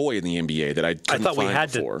find joy in the NBA that I couldn't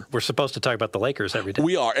find before. We're supposed to talk about the Lakers every day.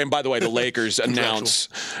 We are. And by the way, the Lakers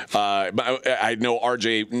announced, I know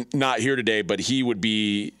RJ not here today, but he would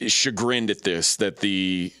be chagrined at this, that that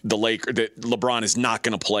LeBron is not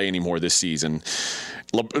going to play anymore this season.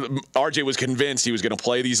 RJ was convinced he was going to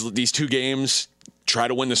play these 2 games, try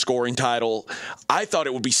to win the scoring title. I thought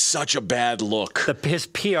it would be such a bad look. His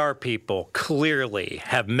PR people clearly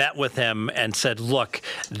have met with him and said, look,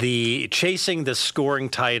 chasing the scoring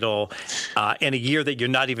title in a year that you're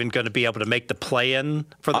not even going to be able to make the play-in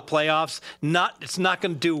for the playoffs, it's not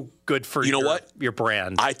going to do good for your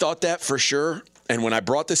brand. I thought that for sure. And when I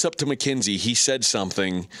brought this up to Mackenzie, he said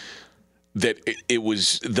something that it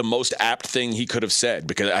was the most apt thing he could have said,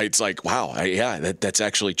 because it's like, wow, that's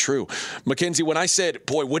actually true. Mackenzie, when I said,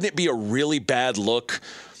 boy, wouldn't it be a really bad look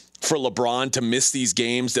for LeBron to miss these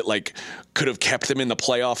games that like could have kept them in the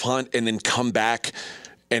playoff hunt and then come back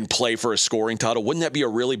and play for a scoring title? Wouldn't that be a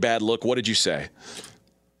really bad look? What did you say?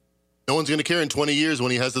 No one's going to care in 20 years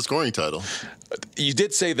when he has the scoring title. You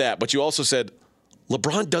did say that, but you also said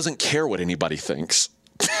LeBron doesn't care what anybody thinks.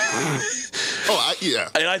 Yeah.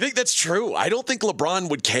 And I think that's true. I don't think LeBron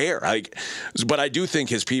would care. But I do think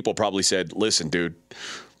his people probably said, listen, dude,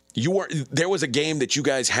 there was a game that you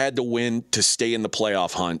guys had to win to stay in the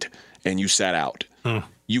playoff hunt, and you sat out.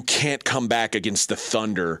 You can't come back against the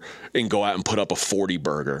Thunder and go out and put up a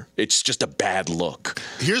 40-burger. It's just a bad look.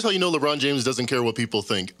 Here's how you know LeBron James doesn't care what people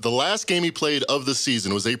think. The last game he played of the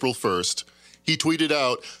season was April 1st. He tweeted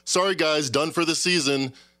out, sorry, guys, done for the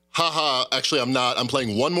season. Haha, actually, I'm not. I'm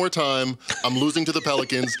playing one more time. I'm losing to the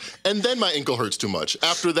Pelicans. And then my ankle hurts too much.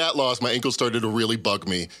 After that loss, my ankle started to really bug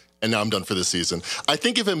me. And now I'm done for the season. I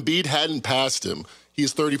think if Embiid hadn't passed him,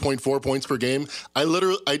 he's 30.4 points per game.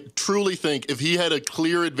 I truly think if he had a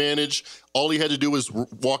clear advantage, all he had to do was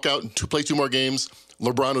walk out and play 2 more games,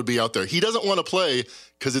 LeBron would be out there. He doesn't want to play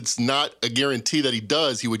because it's not a guarantee that he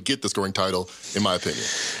does. He would get the scoring title, in my opinion.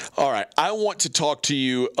 All right. I want to talk to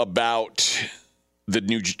you about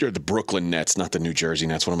the Brooklyn Nets, not the New Jersey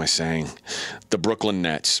Nets. What am I saying? The Brooklyn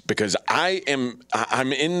Nets, because I'm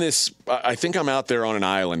in this. I think I'm out there on an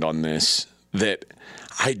island on this, that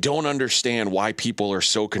I don't understand why people are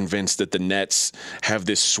so convinced that the Nets have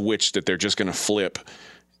this switch that they're just going to flip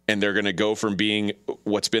and they're going to go from being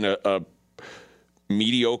what's been a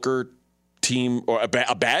mediocre team or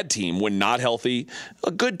a bad team when not healthy, a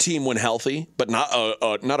good team when healthy, but not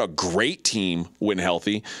a great team when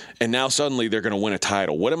healthy, and now suddenly they're going to win a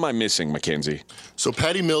title. What am I missing, Mackenzie? So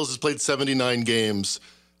Patty Mills has played 79 games.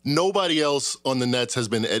 Nobody else on the Nets has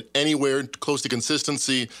been at anywhere close to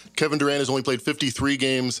consistency. Kevin Durant has only played 53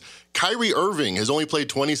 games. Kyrie Irving has only played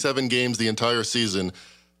 27 games the entire season.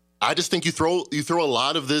 I just think you throw a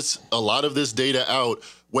lot of this data out.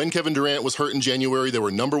 When Kevin Durant was hurt in January, they were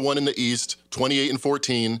number 1 in the East,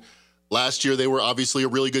 28-14. Last year, they were obviously a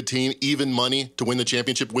really good team, even money to win the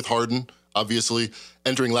championship with Harden, obviously,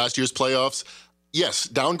 entering last year's playoffs. Yes,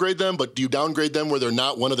 downgrade them, but do you downgrade them where they're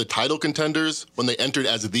not one of the title contenders when they entered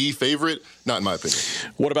as the favorite? Not in my opinion.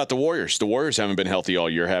 What about the Warriors? The Warriors haven't been healthy all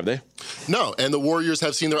year, have they? No, and the Warriors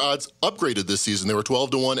have seen their odds upgraded this season. They were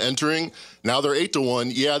 12-1 entering. Now they're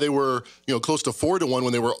 8-1. Yeah, they were close to 4-1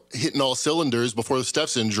 when they were hitting all cylinders before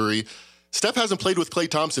Steph's injury. Steph hasn't played with Klay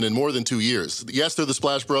Thompson in more than 2 years. Yes, they're the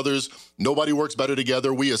Splash Brothers. Nobody works better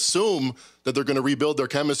together. We assume that they're going to rebuild their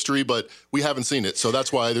chemistry, but we haven't seen it. So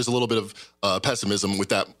that's why there's a little bit of pessimism with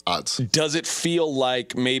that odds. Does it feel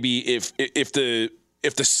like maybe if there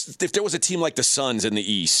was a team like the Suns in the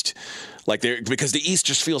East, because the East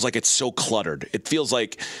just feels like it's so cluttered. It feels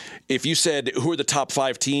like if you said who are the top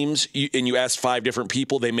 5 teams and you asked 5 different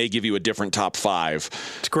people, they may give you a different top 5.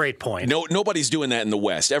 It's a great point. Nobody's doing that in the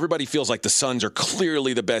West. Everybody feels like the Suns are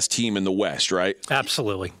clearly the best team in the West, right?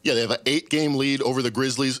 Absolutely. Yeah, they have an 8-game lead over the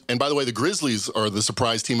Grizzlies. And by the way, the Grizzlies are the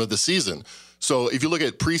surprise team of the season. So if you look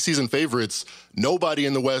at preseason favorites, nobody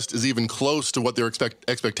in the West is even close to what their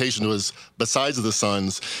expectation was besides the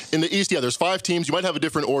Suns. In the East, there's 5 teams. You might have a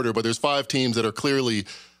different order, but there's 5 teams that are clearly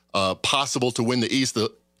possible to win the East.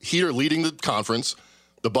 The Heat are leading the conference.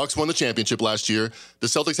 The Bucks won the championship last year. The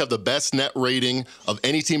Celtics have the best net rating of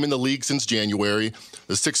any team in the league since January.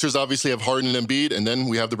 The Sixers obviously have Harden and Embiid, and then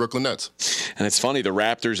we have the Brooklyn Nets. And it's funny, the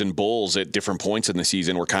Raptors and Bulls at different points in the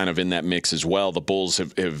season were kind of in that mix as well. The Bulls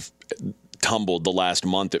have tumbled the last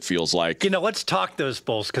month, it feels like. Let's talk those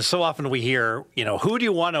Bulls, because so often we hear, who do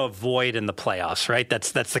you want to avoid in the playoffs, right?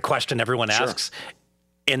 That's the question everyone asks.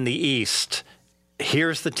 In the East,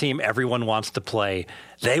 here's the team everyone wants to play.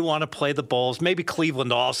 They want to play the Bulls, maybe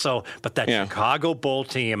Cleveland also, but that Chicago Bull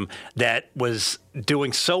team that was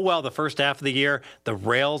doing so well the first half of the year, the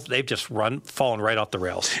rails, they've just fallen right off the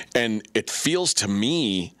rails. And it feels to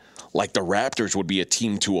me like the Raptors would be a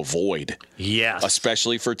team to avoid. Yes.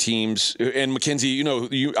 Especially for teams. And Mackenzie, you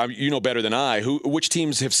know better than I. Which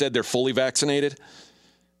teams have said they're fully vaccinated?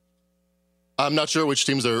 I'm not sure which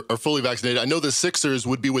teams are fully vaccinated. I know the Sixers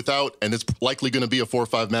would be without, and it's likely going to be a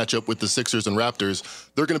 4-5 matchup with the Sixers and Raptors.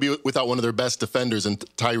 They're going to be without one of their best defenders in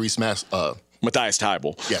Tyrese Matthias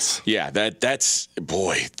Thybulle. Yes. Yeah, that's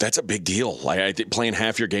a big deal. Playing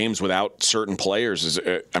half your games without certain players is,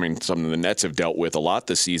 something the Nets have dealt with a lot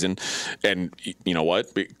this season. And you know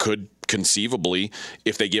what? It could conceivably,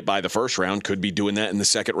 if they get by the first round, could be doing that in the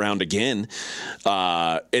second round again.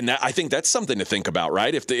 And I think that's something to think about,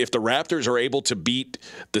 right? If the Raptors are able to beat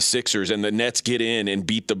the Sixers and the Nets get in and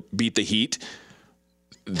beat the Heat,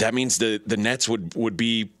 that means the Nets would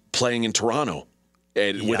be playing in Toronto.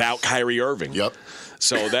 And without Kyrie Irving. Yep.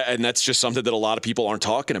 So that's just something that a lot of people aren't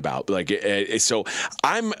talking about. So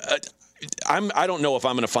I don't know if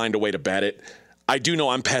I'm going to find a way to bet it. I do know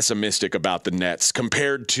I'm pessimistic about the Nets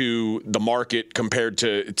compared to the market, compared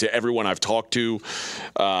to everyone I've talked to.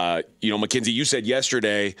 Mackenzie, you said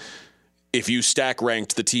yesterday, if you stack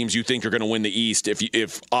ranked the teams you think are going to win the East,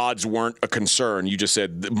 if odds weren't a concern, you just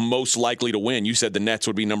said the most likely to win. You said the Nets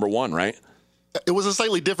would be number one, right? It was a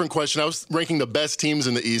slightly different question. I was ranking the best teams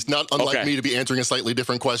in the East, not unlike me to be answering a slightly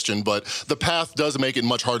different question, but the path does make it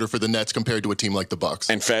much harder for the Nets compared to a team like the Bucks.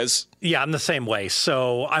 And Fez? Yeah, I'm the same way.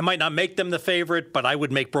 So I might not make them the favorite, but I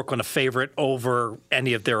would make Brooklyn a favorite over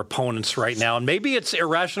any of their opponents right now. And maybe it's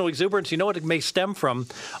irrational exuberance. You know what it may stem from?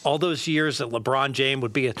 All those years that LeBron James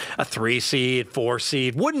would be a 3 seed, 4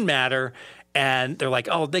 seed, wouldn't matter. And they're like,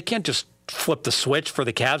 oh, they can't just flip the switch for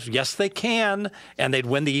the Cavs. Yes, they can, and they'd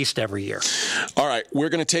win the East every year. All right, we're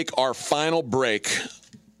going to take our final break.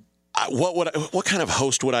 What kind of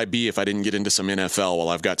host would I be if I didn't get into some NFL? Well,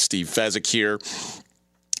 I've got Steve Fezzik here,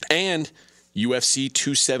 and UFC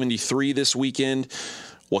 273 this weekend.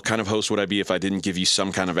 What kind of host would I be if I didn't give you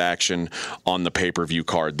some kind of action on the pay-per-view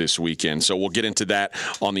card this weekend? So we'll get into that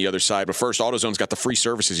on the other side. But first, AutoZone's got the free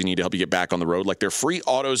services you need to help you get back on the road, like their free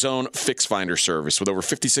AutoZone Fix Finder service. With over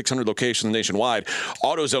 5,600 locations nationwide,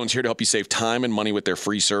 AutoZone's here to help you save time and money with their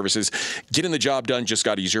free services. Getting the job done just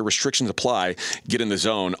got easier. Restrictions apply. Get in the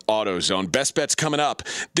zone. AutoZone. Best bets coming up.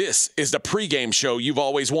 This is the pregame show you've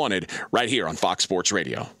always wanted right here on Fox Sports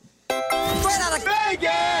Radio. Straight out of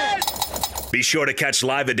Vegas! Be sure to catch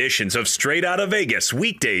live editions of Straight Outta Vegas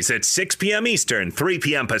weekdays at 6 p.m. Eastern, 3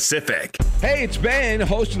 p.m. Pacific. Hey, it's Ben,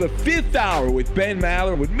 host of the Fifth Hour with Ben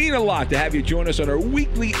Maller. It would mean a lot to have you join us on our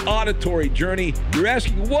weekly auditory journey. You're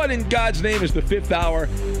asking, what in God's name is the Fifth Hour?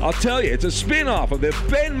 I'll tell you, it's a spin-off of the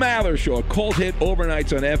Ben Maller Show, a cult hit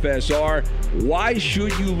overnights on FSR. Why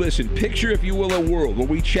should you listen? Picture, if you will, a world where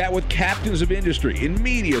we chat with captains of industry in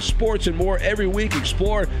media, sports, and more every week.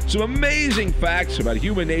 Explore some amazing facts about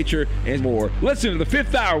human nature and more. Listen to the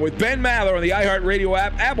Fifth Hour with Ben Maller on the iHeartRadio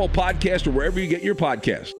app, Apple Podcast, or wherever you get your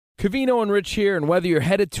podcast. Covino and Rich here, and whether you're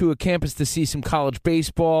headed to a campus to see some college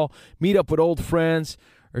baseball, meet up with old friends,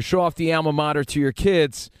 or show off the alma mater to your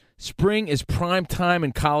kids, spring is prime time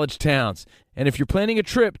in college towns. And if you're planning a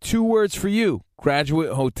trip, 2 words for you: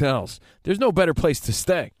 Graduate Hotels. There's no better place to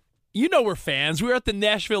stay. You know we're fans. We were at the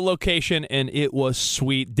Nashville location, and it was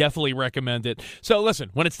sweet. Definitely recommend it. So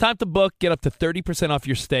listen, when it's time to book, get up to 30% off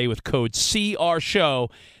your stay with code CRSHOW.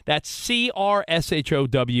 That's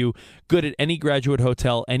CRSHOW. Good at any Graduate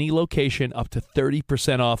Hotel, any location, up to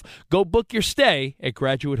 30% off. Go book your stay at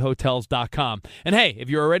graduatehotels.com. And hey, if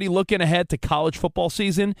you're already looking ahead to college football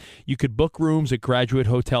season, you could book rooms at Graduate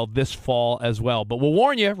Hotel this fall as well. But we'll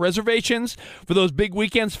warn you, reservations for those big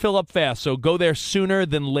weekends fill up fast, so go there sooner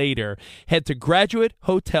than later. Head to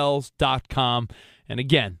graduatehotels.com. And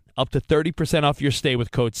again, up to 30% off your stay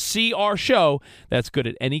with code CRSHOW. That's good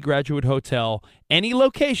at any Graduate Hotel, any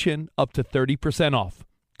location, up to 30% off.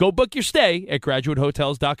 Go book your stay at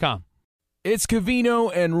graduatehotels.com. It's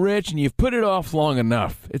Covino and Rich, and you've put it off long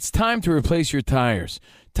enough. It's time to replace your tires.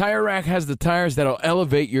 Tire Rack has the tires that'll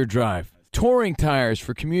elevate your drive. Touring tires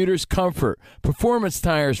for commuters' comfort, performance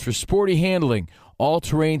tires for sporty handling,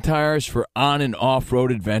 all-terrain tires for on- and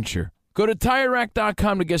off-road adventure. Go to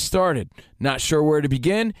TireRack.com to get started. Not sure where to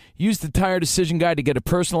begin? Use the Tire Decision Guide to get a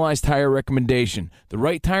personalized tire recommendation. The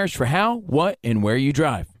right tires for how, what, and where you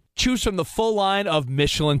drive. Choose from the full line of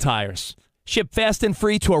Michelin tires. Ship fast and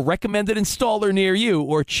free to a recommended installer near you,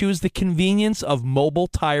 or choose the convenience of mobile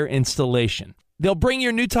tire installation. They'll bring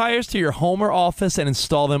your new tires to your home or office and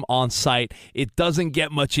install them on site. It doesn't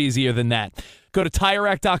get much easier than that. Go to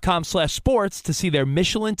TireRack.com/sports to see their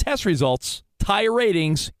Michelin test results, tire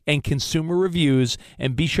ratings, and consumer reviews,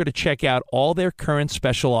 and be sure to check out all their current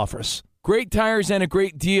special offers. Great tires and a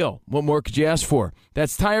great deal. What more could you ask for?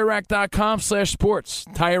 That's TireRack.com/sports.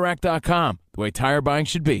 TireRack.com, the way tire buying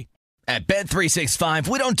should be. At Bet365,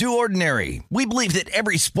 we don't do ordinary. We believe that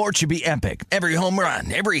every sport should be epic. Every home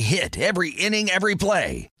run, every hit, every inning, every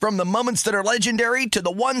play. From the moments that are legendary to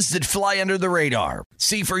the ones that fly under the radar.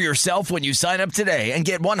 See for yourself when you sign up today and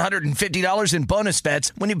get $150 in bonus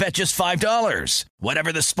bets when you bet just $5.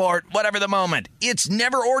 Whatever the sport, whatever the moment, it's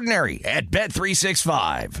never ordinary at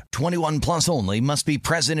Bet365. 21 plus only. Must be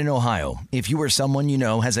present in Ohio. If you or someone you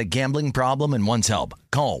know has a gambling problem and wants help,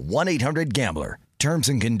 call 1-800-GAMBLER. Terms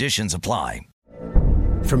and conditions apply.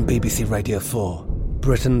 From BBC Radio 4,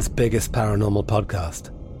 Britain's biggest paranormal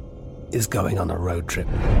podcast is going on a road trip.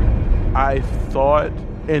 I thought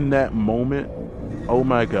in that moment, oh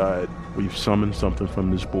my God, we've summoned something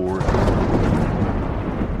from this board.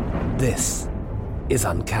 This is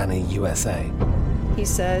Uncanny USA. He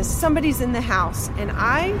says, somebody's in the house, and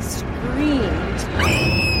I screamed.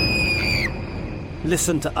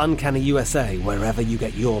 Listen to Uncanny USA wherever you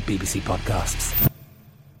get your BBC podcasts,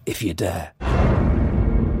 if you dare.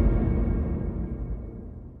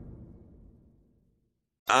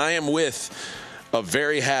 I am with a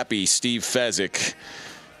very happy Steve Fezzik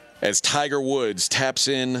as Tiger Woods taps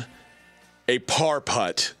in a par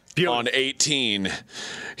putt on 18.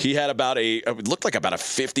 He had it looked like about a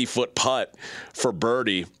 50-foot putt for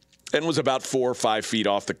birdie and was about 4 or 5 feet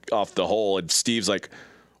off the hole. And Steve's like,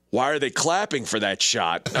 why are they clapping for that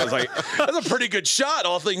shot? I was like, that's a pretty good shot,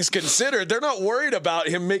 all things considered. They're not worried about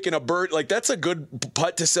him making a bird. Like, that's a good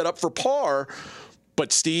putt to set up for par.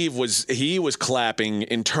 But Steve was clapping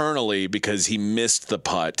internally because he missed the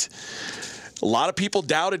putt. A lot of people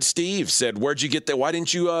doubted Steve, said, where'd you get that? Why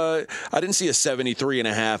didn't you, I didn't see a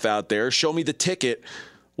 73.5 out there. Show me the ticket.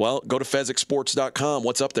 Well, go to FezzikSports.com.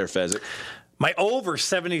 What's up there, Fezzik? My over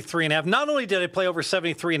 73.5. Not only did I play over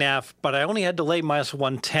 73.5, but I only had to lay minus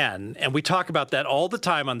 110. And we talk about that all the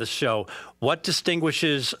time on this show. What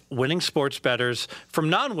distinguishes winning sports bettors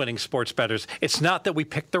from non-winning sports bettors? It's not that we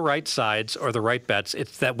pick the right sides or the right bets.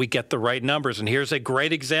 It's that we get the right numbers. And here's a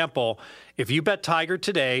great example. If you bet Tiger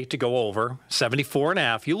today to go over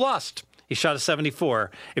 74.5, you lost. He shot a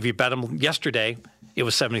 74. If you bet him yesterday, it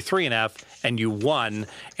was 73.5, and you won.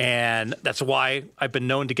 And that's why I've been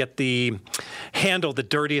known to get the handle, the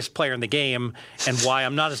dirtiest player in the game, and why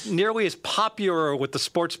I'm not nearly as popular with the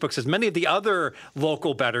sports books as many of the other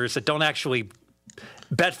local bettors that don't actually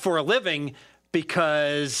bet for a living,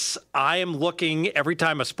 because I am looking every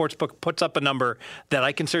time a sports book puts up a number that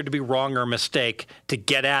I consider to be wrong or a mistake to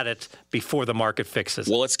get at it before the market fixes.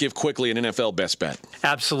 Well, let's give quickly an NFL best bet.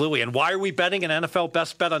 Absolutely. And why are we betting an NFL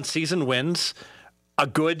best bet on season wins? A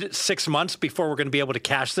good 6 months before we're going to be able to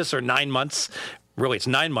cash this, or 9 months. Really, it's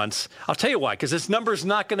 9 months. I'll tell you why, because this number's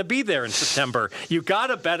not going to be there in September. You got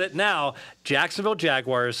to bet it now. Jacksonville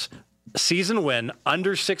Jaguars, season win,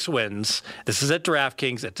 under 6 wins. This is at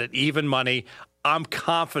DraftKings. It's at even money. I'm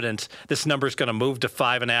confident this number is going to move to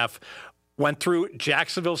 5.5. Went through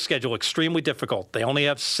Jacksonville's schedule, extremely difficult. They only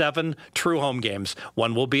have 7 true home games.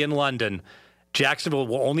 One will be in London. Jacksonville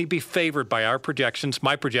will only be favored by our projections,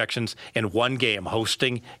 my projections, in 1 game,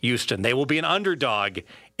 hosting Houston. They will be an underdog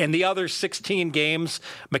in the other 16 games.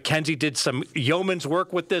 Mackenzie did some yeoman's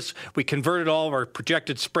work with this. We converted all of our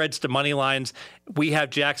projected spreads to money lines. We have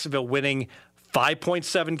Jacksonville winning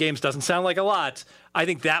 5.7 games. Doesn't sound like a lot. I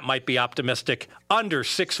think that might be optimistic. Under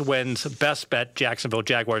 6 wins, best bet, Jacksonville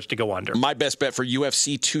Jaguars to go under. My best bet for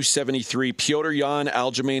UFC 273, Petr Yan,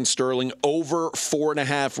 Aljamain Sterling, over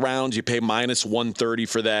 4.5 rounds. You pay minus 130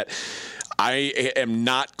 for that. I am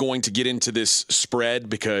not going to get into this spread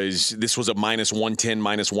because this was a minus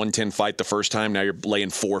 110 fight the first time. Now you're laying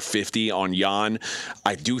 450 on Yan.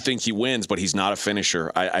 I do think he wins, but he's not a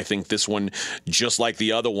finisher. I think this one, just like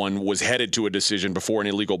the other one, was headed to a decision before an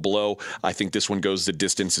illegal blow. I think this one goes the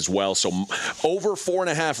distance as well. So over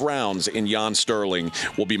 4.5 rounds in Yan Sterling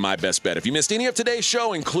will be my best bet. If you missed any of today's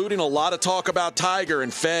show, including a lot of talk about Tiger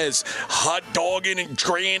and Fez hot dogging and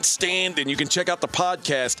grandstanding, you can check out the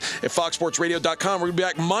podcast at foxsportsradio.com. We're going to be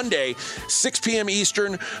back Monday, 6 p.m.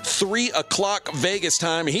 Eastern, 3 o'clock Vegas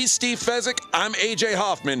time. He's Steve Fezzik. I'm A.J.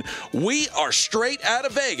 Hoffman. We are straight out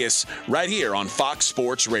of Vegas right here on Fox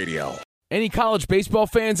Sports Radio. Any college baseball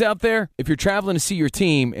fans out there? If you're traveling to see your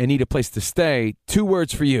team and need a place to stay, 2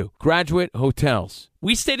 words for you: Graduate Hotels.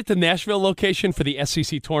 We stayed at the Nashville location for the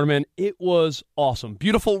SEC tournament. It was awesome.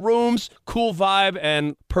 Beautiful rooms, cool vibe,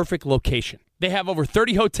 and perfect location. They have over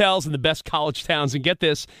 30 hotels in the best college towns, and get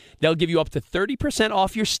this, they'll give you up to 30%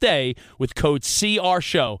 off your stay with code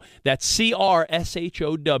CRSHOW. That's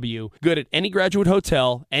CRSHOW. Good at any Graduate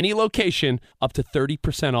Hotel, any location, up to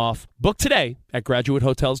 30% off. Book today at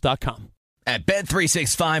graduatehotels.com. At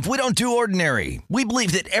Bet365, we don't do ordinary. We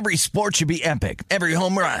believe that every sport should be epic. Every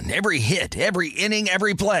home run, every hit, every inning,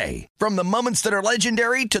 every play. From the moments that are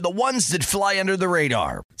legendary to the ones that fly under the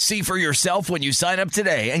radar. See for yourself when you sign up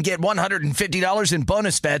today and get $150 in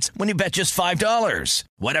bonus bets when you bet just $5.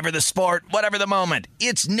 Whatever the sport, whatever the moment,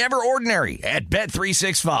 it's never ordinary at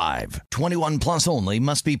Bet365. 21 plus only.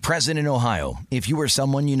 Must be present in Ohio. If you or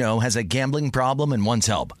someone you know has a gambling problem and wants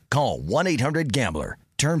help, call 1-800-GAMBLER.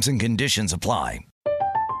 Terms and conditions apply.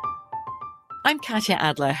 I'm Katya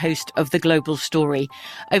Adler, host of The Global Story.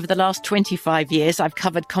 Over the last 25 years, I've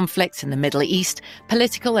covered conflicts in the Middle East,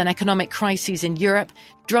 political and economic crises in Europe,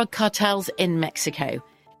 drug cartels in Mexico.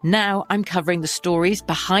 Now I'm covering the stories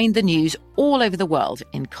behind the news all over the world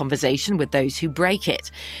in conversation with those who break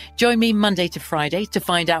it. Join me Monday to Friday to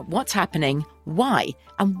find out what's happening, why,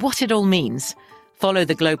 and what it all means. Follow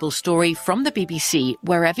The Global Story from the BBC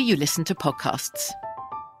wherever you listen to podcasts.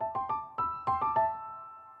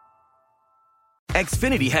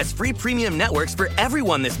 Xfinity has free premium networks for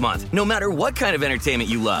everyone this month, no matter what kind of entertainment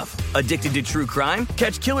you love. Addicted to true crime?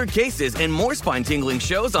 Catch killer cases and more spine-tingling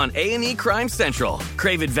shows on A&E Crime Central.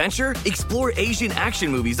 Crave adventure? Explore Asian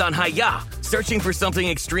action movies on Hi-Ya. Searching for something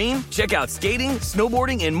extreme? Check out skating,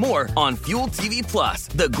 snowboarding, and more on Fuel TV Plus,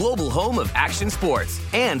 the global home of action sports.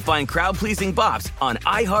 And find crowd-pleasing bops on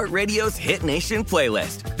iHeartRadio's Hit Nation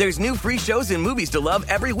playlist. There's new free shows and movies to love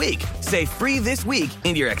every week. Say free this week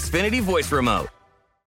in your Xfinity voice remote.